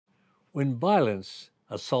When violence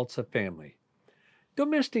assaults a family.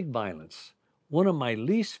 Domestic violence, one of my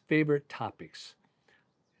least favorite topics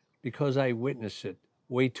because I witnessed it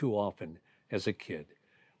way too often as a kid.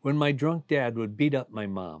 When my drunk dad would beat up my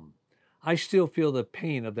mom, I still feel the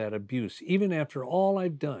pain of that abuse even after all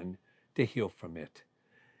I've done to heal from it.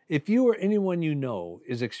 If you or anyone you know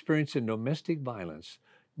is experiencing domestic violence,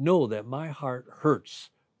 know that my heart hurts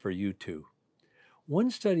for you too. One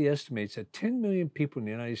study estimates that 10 million people in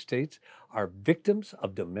the United States are victims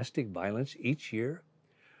of domestic violence each year.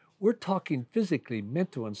 We're talking physically,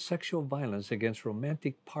 mental, and sexual violence against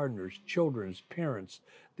romantic partners, children, parents,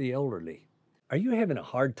 the elderly. Are you having a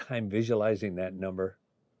hard time visualizing that number?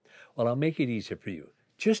 Well, I'll make it easier for you.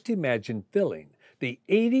 Just imagine filling the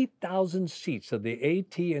 80,000 seats of the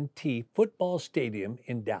AT&T football stadium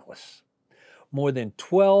in Dallas more than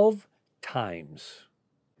 12 times.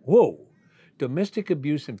 Whoa! Domestic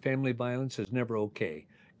abuse and family violence is never okay.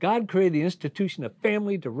 God created the institution of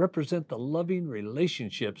family to represent the loving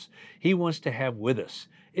relationships He wants to have with us.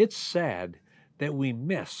 It's sad that we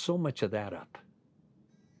mess so much of that up.